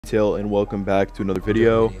Detail, and welcome back to another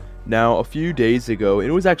video. Now, a few days ago, and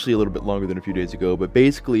it was actually a little bit longer than a few days ago, but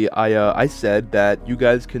basically I said that you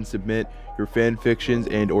guys can submit your fan fictions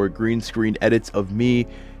and or green screen edits of me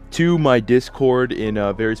to my Discord in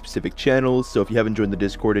very specific channels. So if you haven't joined the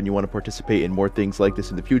Discord and you want to participate in more things like this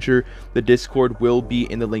in the future, the Discord will be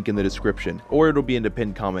in the link in the description, or it'll be in the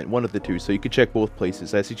pinned comment, one of the two, so you can check both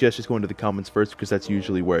places. I suggest just going to the comments first because that's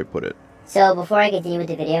usually where I put it. So before I continue with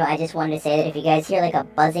the video, I just wanted to say that if you guys hear like a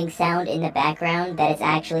buzzing sound in the background, that it's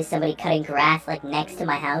actually somebody cutting grass like next to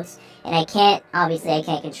my house. And obviously I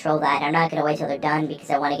can't control that. I'm not going to wait till they're done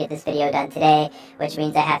because I want to get this video done today, which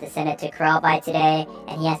means I have to send it to Carl by today,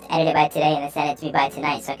 and he has to edit it by today and then send it to me by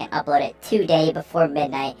tonight so I can upload it today before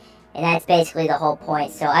midnight. And that's basically the whole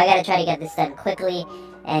point. So I got to try to get this done quickly,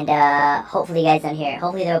 and hopefully you guys don't hear it.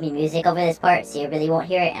 Hopefully there will be music over this part so you really won't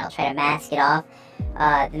hear it, and I'll try to mask it off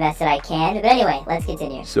the best that I can. But anyway, let's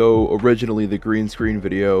continue. So originally the green screen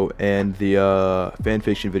video and the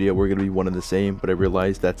fanfiction video were going to be one and the same, but I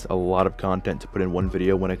realized that's a lot of content to put in one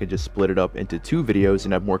video when I could just split it up into two videos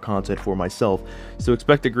and have more content for myself. So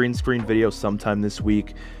expect a green screen video sometime this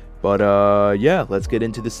week. But yeah, let's get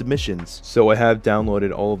into the submissions. So I have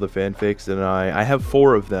downloaded all of the fanfics, and I have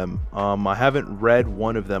 4 of them. I haven't read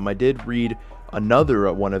one of them. I did read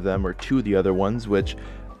another one of them, or 2 of the other ones, which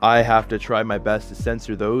I have to try my best to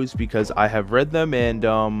censor those because I have read them,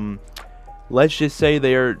 and let's just say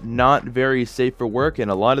they are not very safe for work, and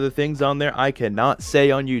a lot of the things on there I cannot say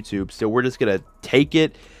on YouTube. So we're just gonna take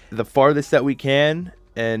it the farthest that we can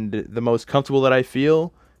and the most comfortable that I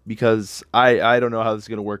feel, because I don't know how this is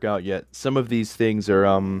gonna work out yet. Some of these things are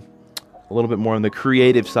a little bit more on the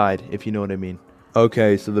creative side, if you know what I mean.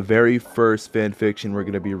 Okay, so the very first fan fiction we're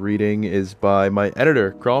going to be reading is by my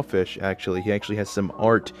editor, Crawfish, actually. He actually has some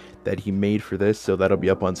art that he made for this, so that'll be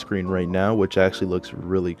up on screen right now, which actually looks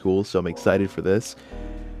really cool, so I'm excited for this.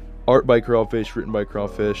 Art by Crawfish, written by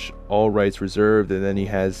Crawfish, all rights reserved, and then he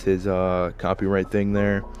has his copyright thing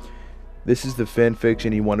there. This is the fan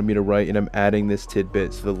fiction he wanted me to write, and I'm adding this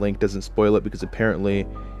tidbit so the link doesn't spoil it, because apparently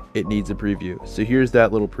it needs a preview. So here's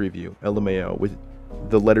that little preview, LMAO, with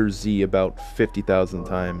the letter Z about 50,000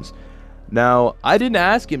 times. Now, I didn't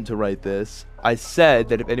ask him to write this. I said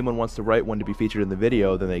that if anyone wants to write one to be featured in the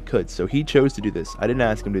video, then they could. So he chose to do this. I didn't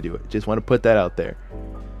ask him to do it. Just want to put that out there.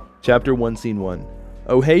 Chapter 1, Scene 1.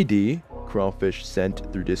 Oh, hey, D, Crawfish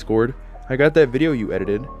sent through Discord. I got that video you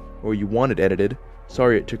edited, or you wanted edited.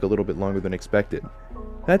 Sorry it took a little bit longer than expected.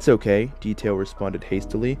 That's okay, Detail responded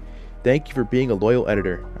hastily. Thank you for being a loyal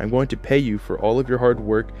editor. I'm going to pay you for all of your hard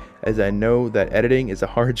work, as I know that editing is a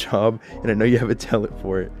hard job, and I know you have a talent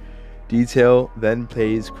for it. Detail then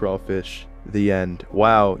pays Crawfish. The end.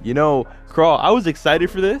 Wow, you know, Crawl, I was excited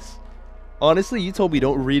for this. Honestly, you told me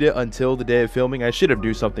don't read it until the day of filming. I should have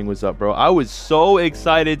knew something was up, bro. I was so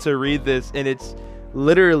excited to read this, and it's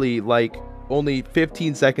literally like only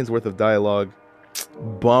 15 seconds worth of dialogue.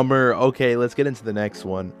 Bummer. Okay, let's get into the next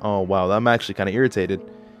one. Oh, wow, I'm actually kind of irritated.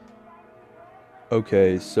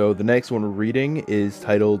 Okay, so the next one we're reading is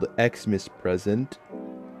titled Xmas Present.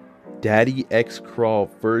 Daddy X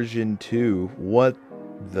Crawl version 2. What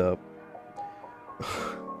the...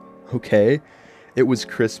 Okay. It was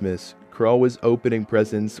Christmas. Crawl was opening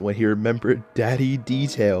presents when he remembered Daddy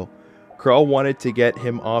Detail. Crawl wanted to get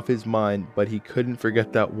him off his mind, but he couldn't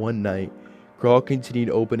forget that one night. Crawl continued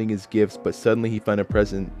opening his gifts, but suddenly he found a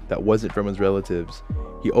present that wasn't from his relatives.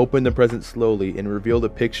 He opened the present slowly and revealed a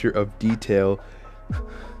picture of Detail.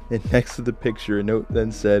 And next to the picture, a note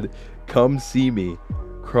then said, "Come see me."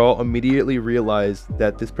 Crawl immediately realized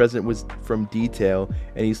that this present was from Detail,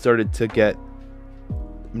 and he started to get...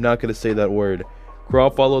 I'm not going to say that word. Crawl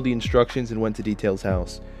followed the instructions and went to Detail's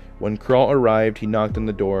house. When Crawl arrived, he knocked on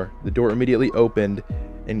the door. The door immediately opened,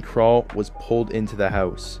 and Crawl was pulled into the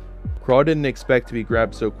house. Crawl didn't expect to be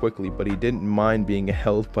grabbed so quickly, but he didn't mind being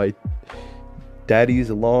held by Daddy's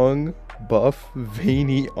long, buff,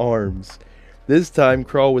 veiny arms. This time,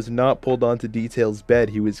 Crawl was not pulled onto Detail's bed.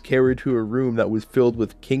 He was carried to a room that was filled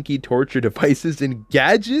with kinky torture devices and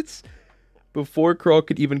gadgets. Before Crawl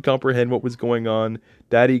could even comprehend what was going on,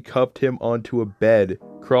 Daddy cuffed him onto a bed.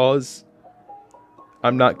 Crawl's,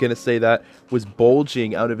 I'm not gonna say that, was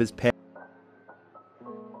bulging out of his pants.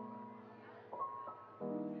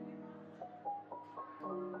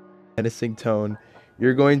 Menacing tone.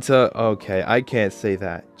 You're going to... Okay, I can't say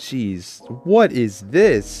that. Jeez, what is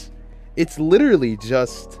this? It's literally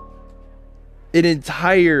just an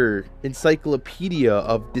entire encyclopedia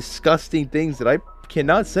of disgusting things that I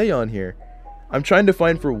cannot say on here. I'm trying to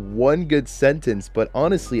find for one good sentence, but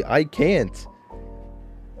honestly, I can't.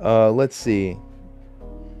 Let's see.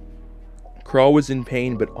 Crawl was in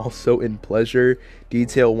pain, but also in pleasure.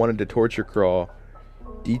 Detail wanted to torture Crawl.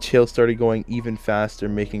 Detail started going even faster,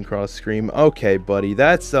 making Crawl scream. Okay, buddy,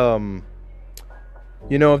 that's, you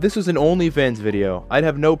know, if this was an OnlyFans video, I'd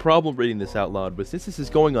have no problem reading this out loud, but since this is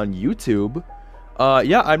going on YouTube,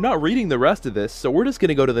 yeah, I'm not reading the rest of this, so we're just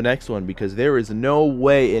gonna go to the next one, because there is no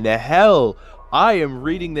way in hell I am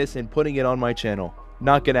reading this and putting it on my channel.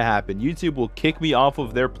 Not gonna happen. YouTube will kick me off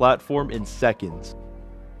of their platform in seconds.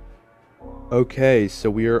 Okay, so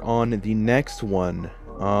we are on the next one.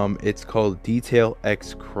 It's called Detail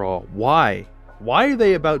X Crawl. Why? Why are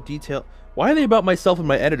they about Detail? Why are they about myself and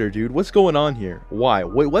my editor, dude? What's going on here? Why?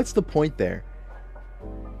 Wait, what's the point there?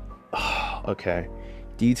 Okay.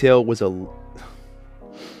 Detail was a...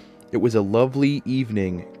 It was a lovely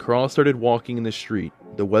evening. Crawl started walking in the street.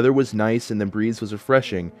 The weather was nice and the breeze was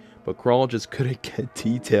refreshing, but Crawl just couldn't get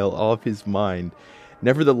Detail off his mind.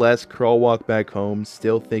 Nevertheless, Crawl walked back home,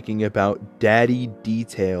 still thinking about Daddy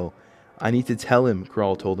Detail. I need to tell him,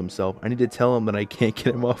 Crawl told himself. I need to tell him that I can't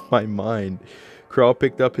get him off my mind. Crawl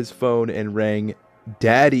picked up his phone and rang.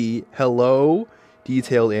 Daddy, hello?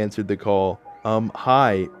 Detail answered the call.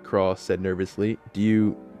 Hi, Crawl said nervously. Do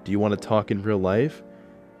you want to talk in real life?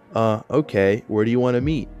 Okay, where do you want to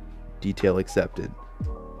meet? Detail accepted.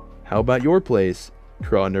 How about your place?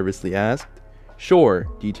 Crawl nervously asked. Sure,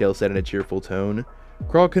 Detail said in a cheerful tone.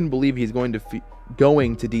 Crawl couldn't believe he's going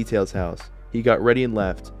to Detail's house. He got ready and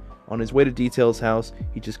left. On his way to Detail's house,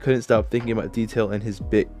 he just couldn't stop thinking about Detail and his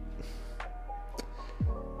big...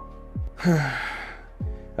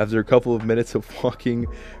 After a couple of minutes of walking,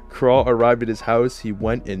 Crawl arrived at his house. He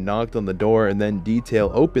went and knocked on the door, and then Detail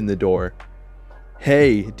opened the door.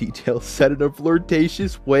 Hey, Detail said in a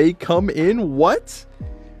flirtatious way, come in, what?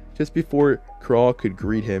 Just before Crawl could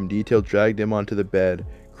greet him, Detail dragged him onto the bed.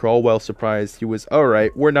 Crawl, well surprised, he was,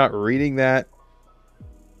 alright, we're not reading that.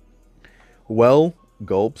 Well,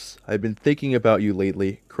 gulps, I've been thinking about you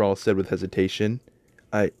lately, Crawl said with hesitation.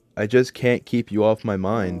 I just can't keep you off my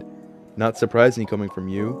mind. Not surprising coming from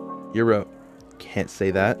you. You're a... Can't say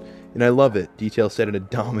that. And I love it, Detail said in a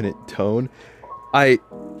dominant tone. I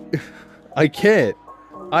can't.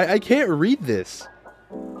 I can't read this.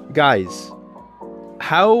 Guys,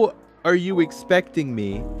 how are you expecting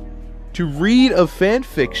me to read a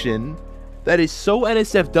fanfiction that is so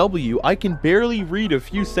NSFW I can barely read a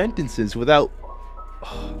few sentences without...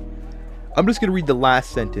 I'm just gonna read the last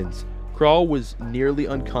sentence. Crawl was nearly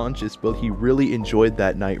unconscious, but he really enjoyed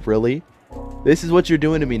that night. Really? This is what you're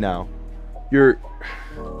doing to me now. You're...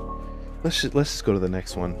 Let's just go to the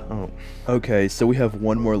next one. Oh. Okay, so we have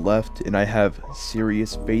one more left, and I have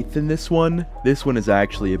serious faith in this one. This one is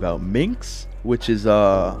actually about minks, which is,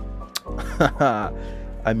 I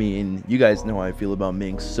mean, you guys know how I feel about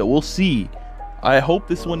minks, so we'll see. I hope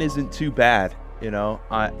this one isn't too bad, you know?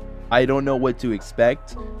 I don't know what to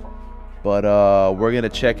expect, but, we're gonna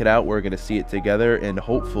check it out, we're gonna see it together, and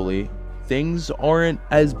hopefully things aren't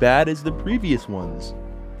as bad as the previous ones.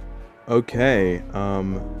 Okay,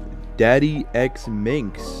 Daddy X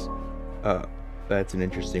Minx. That's an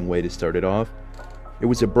interesting way to start it off. It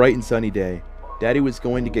was a bright and sunny day. Daddy was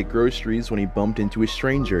going to get groceries when he bumped into a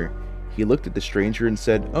stranger. He looked at the stranger and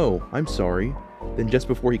said, "Oh, I'm sorry." Then just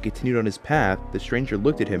before he continued on his path, the stranger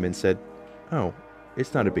looked at him and said, "Oh,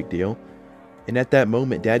 it's not a big deal." And at that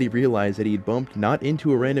moment, Daddy realized that he had bumped not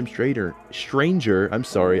into a random stranger. I'm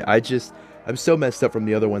sorry, I'm so messed up from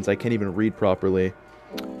the other ones, I can't even read properly.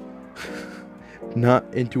 Not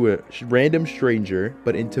into a random stranger,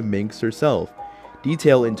 but into Minx herself.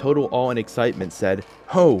 Detail, in total awe and excitement, said,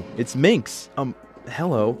 "Oh, it's Minx.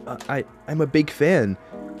 Hello. I'm a big fan.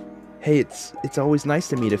 Hey, it's always nice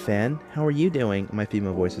to meet a fan. How are you doing?" My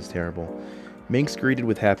female voice is terrible. Minx greeted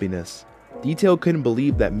with happiness. Detail couldn't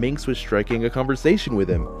believe that Minx was striking a conversation with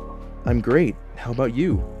him. "I'm great. How about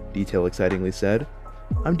you?" Detail excitingly said.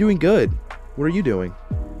 "I'm doing good. What are you doing?"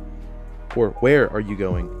 "Or where are you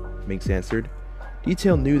going?" Minx answered.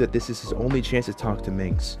 Detail knew that this is his only chance to talk to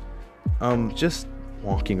Minx. Just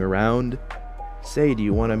walking around." "Say, do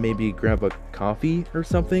you want to maybe grab a coffee or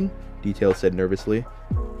something?" Detail said nervously.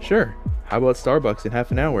 "Sure. How about Starbucks in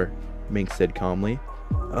half an hour?" Minx said calmly.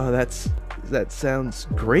 "Oh, that sounds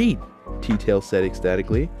great," Detail said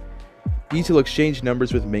ecstatically. Detail exchanged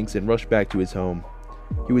numbers with Minx and rushed back to his home.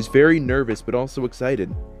 He was very nervous but also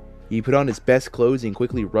excited. He put on his best clothes and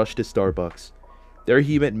quickly rushed to Starbucks. There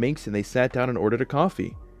he met Minx and they sat down and ordered a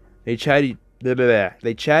coffee. They chatted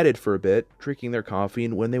for a bit, drinking their coffee,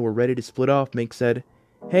 and when they were ready to split off, Minx said,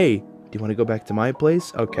 "Hey, do you want to go back to my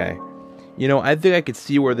place?" Okay. You know, I think I could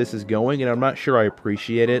see where this is going, and I'm not sure I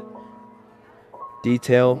appreciate it.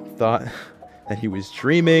 Detail thought that he was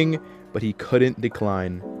dreaming, but he couldn't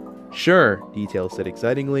decline. Sure, Detail said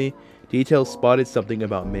excitingly. Detail spotted something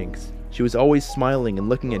about Minx. She was always smiling and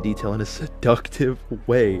looking at Detail in a seductive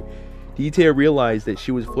way. Detail realized that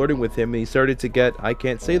she was flirting with him and he started to get, I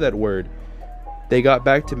can't say that word. They got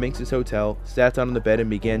back to Minx's hotel, sat down on the bed and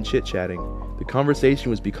began chit-chatting. The conversation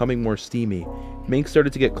was becoming more steamy. Minx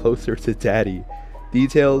started to get closer to Daddy.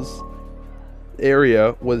 Detail's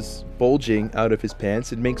area was bulging out of his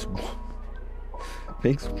pants and Minx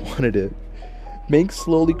wanted it. Minx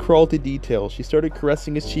slowly crawled to Detail. She started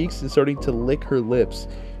caressing his cheeks and starting to lick her lips.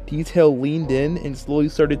 Detail leaned in and slowly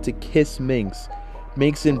started to kiss Minx.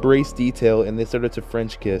 Minx embraced Detail and they started to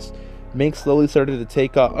French kiss. Minx slowly started to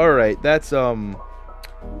take off. Alright, that's,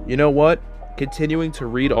 you know what? Continuing to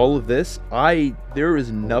read all of this, there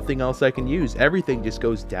is nothing else I can use. Everything just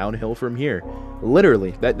goes downhill from here.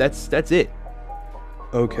 Literally, that's it.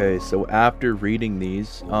 Okay, so after reading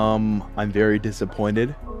these, I'm very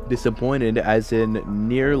disappointed. Disappointed as in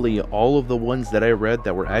nearly all of the ones that I read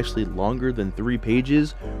that were actually longer than 3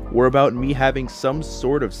 pages were about me having some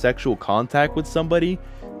sort of sexual contact with somebody.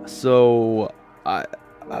 So,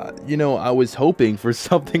 you know, I was hoping for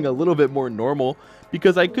something a little bit more normal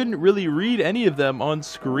because I couldn't really read any of them on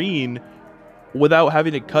screen without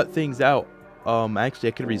having to cut things out. Actually,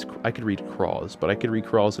 I could read crawls, but I could read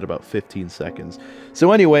crawls in about 15 seconds.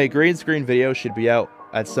 So anyway, green screen video should be out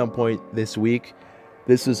at some point this week.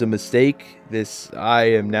 This was a mistake. I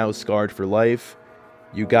am now scarred for life.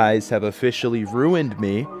 You guys have officially ruined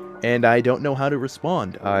me, and I don't know how to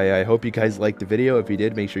respond. I hope you guys liked the video. If you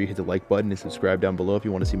did, make sure you hit the like button and subscribe down below if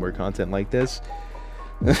you want to see more content like this.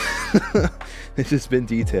 This has been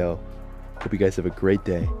Detail. Hope you guys have a great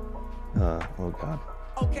day. Oh god.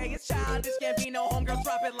 Okay, it's childish, can't be no homegirls,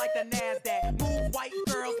 drop it like the NASDAQ. Move white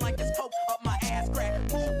girls like it's coke up my ass crack.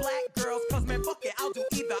 Move black girls, cause man, fuck it, I'll do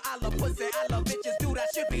either. I love pussy, I love bitches, dude, I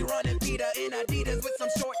should be running Peter in Adidas with some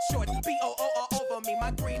short shorts. B-O-O all over me,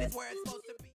 my green is where it's